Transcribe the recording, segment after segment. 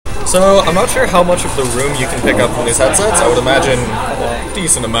So, I'm not sure how much of the room you can pick up from these headsets. I would imagine a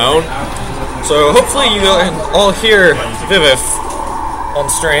decent amount. So, hopefully you can all hear Vivif on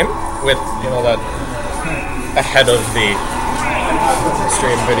stream with, you know, that ahead of the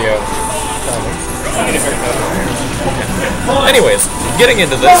stream video. Anyways, getting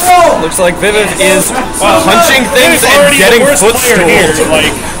into this, looks like Vivif is punching things and getting footstooled.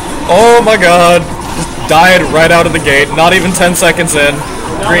 Oh my god. Died right out of the gate, not even 10 seconds in.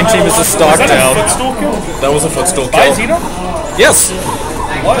 Green team is a stock down. That was a footstool kill. By Zeno? Yes.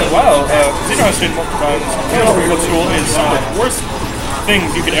 Wow, Zeno has stayed multiple times. Zeno's footstool is one of the worst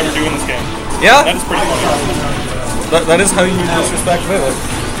things you could ever do in this game. Yeah. That is pretty funny. That is how you disrespect Vivif.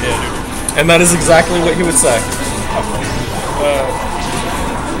 Yeah, dude. And that is exactly what he would say. I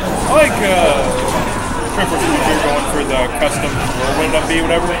like, Trevor you're going for the custom whirlwind up B,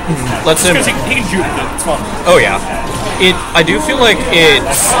 whatever. Let's him. Because he can juke it. It's fun. Oh yeah. I do feel like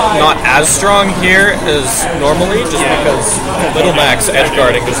it's not as strong here as normally, just because Little Max edge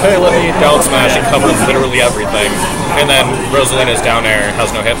guarding just, hey, let me down smash and cover literally everything. And then Rosalina's down air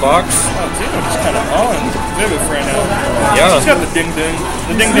has no hitbox. Oh, Zeno just kind of on Vivif right now. Yeah. He's got the ding ding.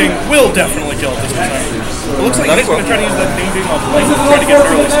 The ding ding will definitely kill this percent. It looks like he's going to try to use that ding ding on Blink to try to get an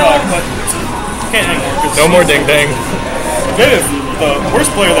early stock, but can't anymore. No more ding ding. Vivif, the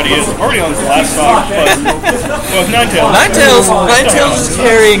worst player that he is, already on his last stock, but well, Ninetales. Ninetales is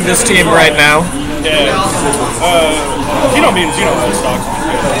carrying this team right now. Yeah. Zeno being Zeno's last stock.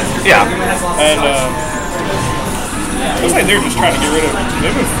 Yeah. And looks like they're just trying to get rid of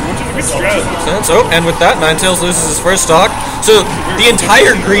Vivif, which is a good strategy. So, and with that, Ninetales loses his first stock. So, the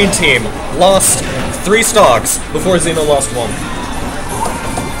entire green team lost 3 stocks before Zeno lost 1.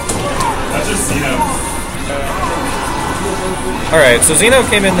 That's just Zeno. Alright, so Zeno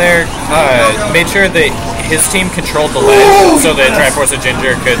came in there, made sure that his team controlled the ledge so that Triforce and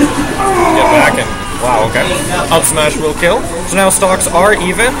Ginger could get back and, wow, okay. Up smash will kill. So now stocks are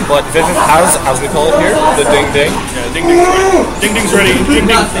even, but Vivif has, as we call it here, the ding ding. Yeah, ding ding's ready. Ding ding's ready. Ding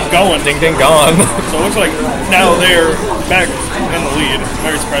ding's going. Ding ding gone. So it looks like now they're back in the lead.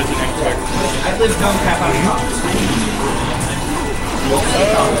 Very surprised they didn't quick. But if they're just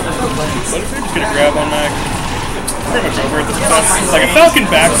gonna grab on Mac, pretty much over at this point. Like a Falcon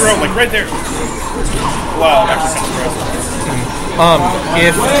back throw, like right there. Wow, that's kind of stressful.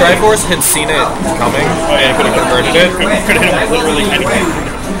 If Triforce had seen it coming and could have converted it, could have hit him with literally anything.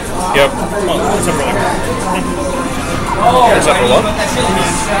 Yep. Well, except for like. Except for what?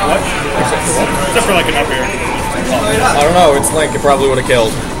 What? Except for like an up air. I don't know, it's like it probably would have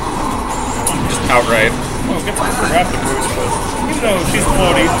killed. Just outright. Well, it gets a rapid boost, but even though she's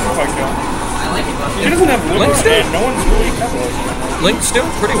floaty, she'll quite kill. She doesn't have Link's and no one's really capitalizing. Link's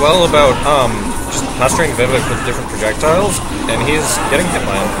doing pretty well about just mastering Vivif with different projectiles, and he's getting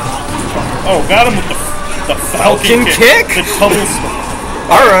hitman. Oh, got him with the Falcon kick? The double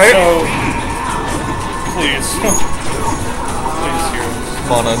Alright. So, please. Please, heroes.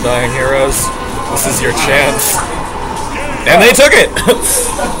 Come on, Undying Heroes. This is your chance. And they took it! Took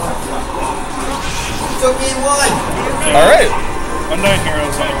me one! Alright. Undying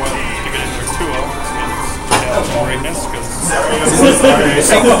Heroes on their way to get into their 2-0.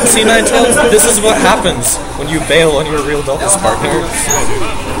 See, Ninetales, this is what happens when you bail on your real doubles partner. We're going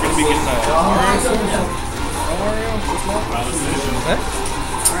to be getting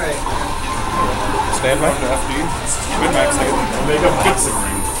Stand back. Good max save.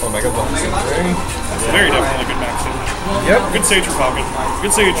 Omega box. Very definitely good max save. Yep. Good stage for Falcon.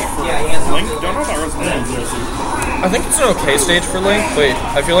 Good stage for Link. Don't know about Rosalina. I think it's an okay stage for Link, but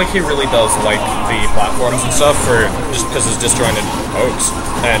I feel like he really does like the platforms and stuff for just because his disjointed pokes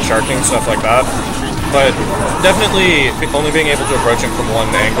and sharking, stuff like that. But definitely only being able to approach him from one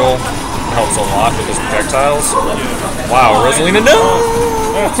angle helps a lot with his projectiles. Wow, Rosalina, no!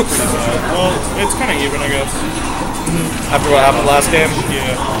 That's pretty sad. Well, it's kind of even, I guess. After what happened last game?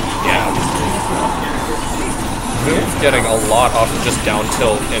 Yeah. Getting a lot off of just down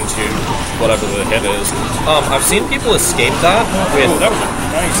tilt into whatever the hit is. I've seen people escape that with... Oh, that was a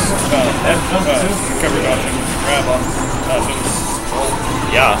nice cover dodging grab on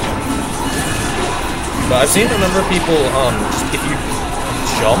yeah. But I've seen a number of people, just if you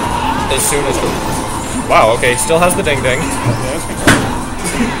jump as soon as... Wow, okay, still has the ding-ding.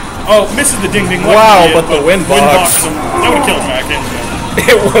 Oh, misses the ding-ding. Wow, but the wind box. That would have killed Mac.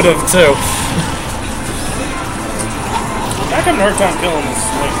 It would have, too. Mac having a hard time killing this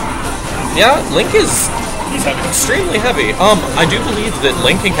Link. Yeah, Link is He's heavy. Extremely heavy. I do believe that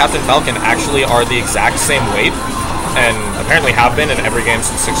Link and Captain Falcon actually are the exact same weight, and apparently have been in every game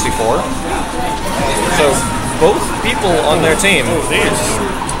since 64. So both people on their team.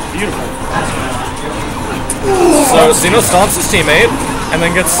 Beautiful. So Xeno stomps his teammate and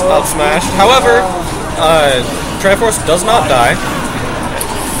then gets up smashed. However, Triforce does not die.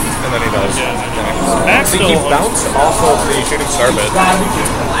 And then he does. Max See, still he bounced off of the shooting star bit.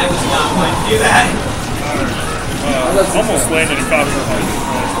 Almost landed a copy.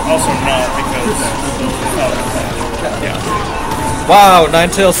 Also not because. Yeah. Wow,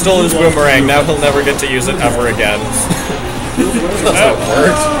 Ninetales stole his boomerang. Now he'll never get to use it ever again. That's how it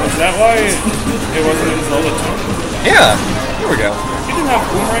works. Is that why it wasn't in Zelda 2? Yeah. Here we go. He didn't have a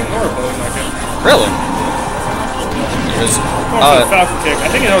boomerang or a bow like it. Really? Because, Falcon kick. I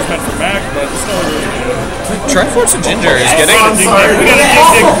think it was meant for Mac, but still really good. Triforce and Ginger is getting. We got a ding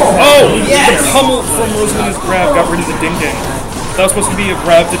ding. Oh! Yes! The pummel from Rosalina's grab got rid of the ding ding. That was supposed to be a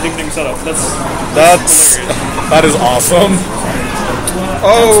grab to ding ding setup. That is awesome.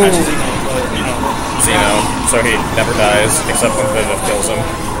 Oh! Xeno, so he never dies, except when Viviv kills him.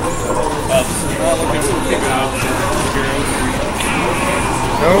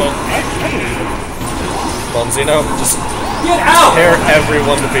 No. Well, Xeno, just tear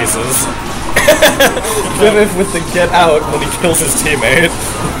everyone to pieces. Viviv with the get out when he kills his teammate.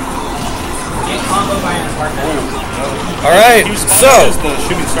 Alright, so the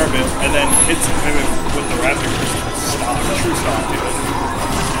shooting star bit and then hits Viviv with the raptor stop, true stop, dude.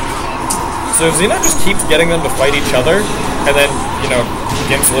 So Xeno just keeps getting them to fight each other, and then, you know,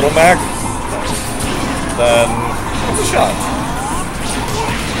 against Little Mac, then it's a shot.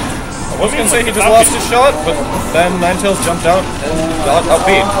 I was gonna say he just lost his shot, but then Ninetales jumped out and got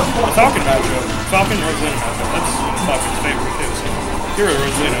outbeat. The Falcon matchup, Falcon Rosalina matchup, that's Falcon's favorite too. So Hero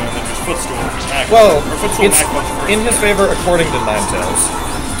Rosalina and then just footstool Mac. Well, footstool it's Mac in his favor according to Ninetales.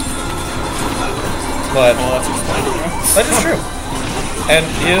 But that's explained, that is true. And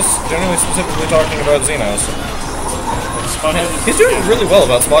he is generally specifically talking about Xenos. He's doing really well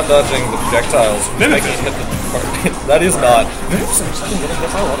about spot dodging the projectiles. Making it hit the target. That is not. Viviv's actually getting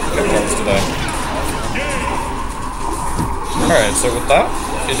hit by a lot of projectiles today. Alright, so with that,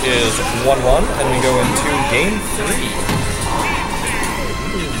 it is 1-1, and we go into game 3.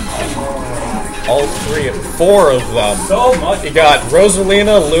 All three, 4 of them. So much. You got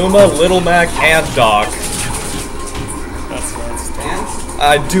Rosalina, Luma, Little Mac, and Doc.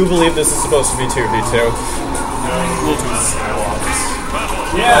 I do believe this is supposed to be 2v2.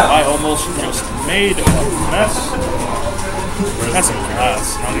 Yeah. I almost just made a mess. That's a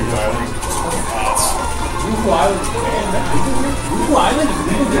class, not even a class.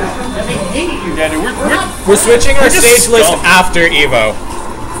 Yeah, dude, We're switching our stage list after Evo.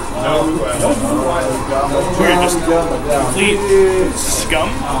 we're just complete scum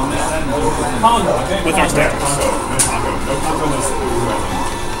with our stats.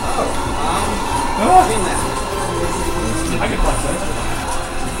 I can flex that.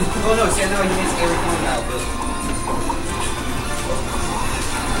 Oh no, see, I know he makes every Battlefield.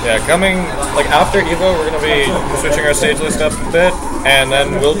 Yeah, coming, like, after Evo, we're gonna be switching our stage list up a bit, and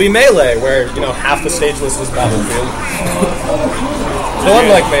then we'll be Melee, where, you know, half the stage list is Battlefield. So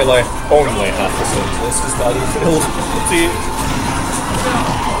unlike Melee, only half the stage list is Battlefield. Let's see.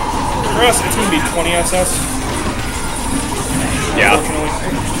 For us, it's gonna be 20 SS. Yeah.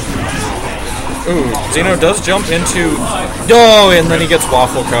 Ooh, Xeno does jump into... Oh, and then he gets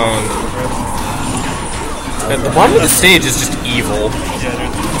Waffle Cone. And the bottom of the stage is just evil. Yeah, dude,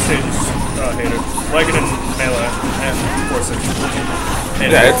 the stage is hated. Like it in Melee and 460.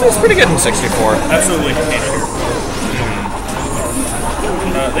 Yeah, it's pretty good in 64. Absolutely hate it here.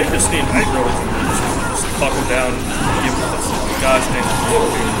 They just need night rollers and just fuck them down and give them this gosh dang.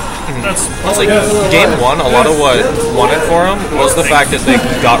 That's honestly, game 1, a lot of what won it for him was the fact that they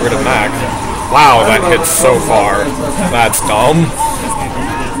got rid of Mac. Wow, that hits so far. That's dumb.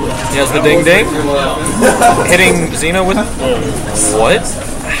 He has the ding ding. Hitting Xeno with... What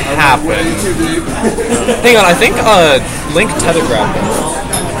happened? Hang on, I think Link tether grabbed him.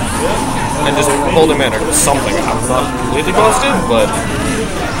 And just pulled him in or something. I'm not completely positive, but...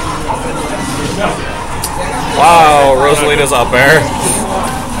 Wow, Rosalina's up air.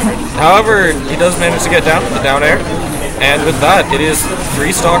 However, he does manage to get down with the down air. And with that, it is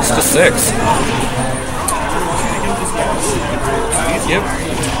 3 stocks to 6. Yep.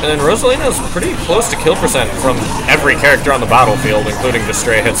 And then Rosalina is pretty close to kill percent from every character on the battlefield, including just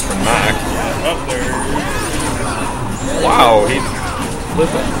stray hits from Mac. Wow, he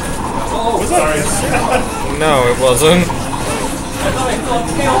lived it. Was that? No, it wasn't.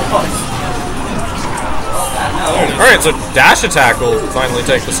 Alright, so dash attack will finally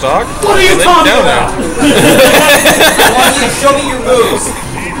take the stock. What are you talking about? I want you to show me your moves.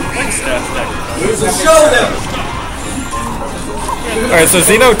 So show them. Alright, so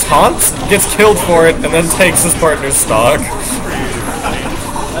Xeno taunts, gets killed for it, and then takes his partner's stock.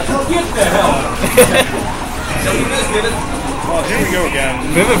 Well, here we go again.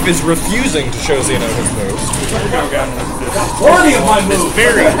 Vivif is refusing to show Xeno his moves. Here we go again with this. Worthy of my move.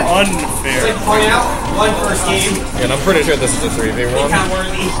 Very unfair. Point out, one first game. And I'm pretty sure this is a 3v1. Not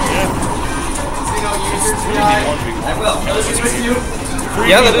worthy. I will. Those are with you.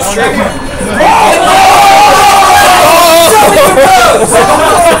 Yeah, that is true.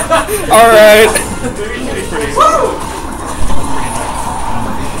 Alright.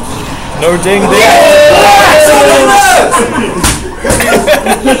 No ding ding.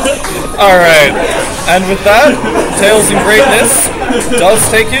 Alright. And with that, Tails in Greatness does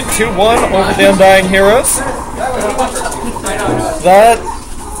take it 2-1 over the Undying Heroes. That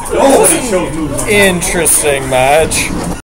was an interesting match.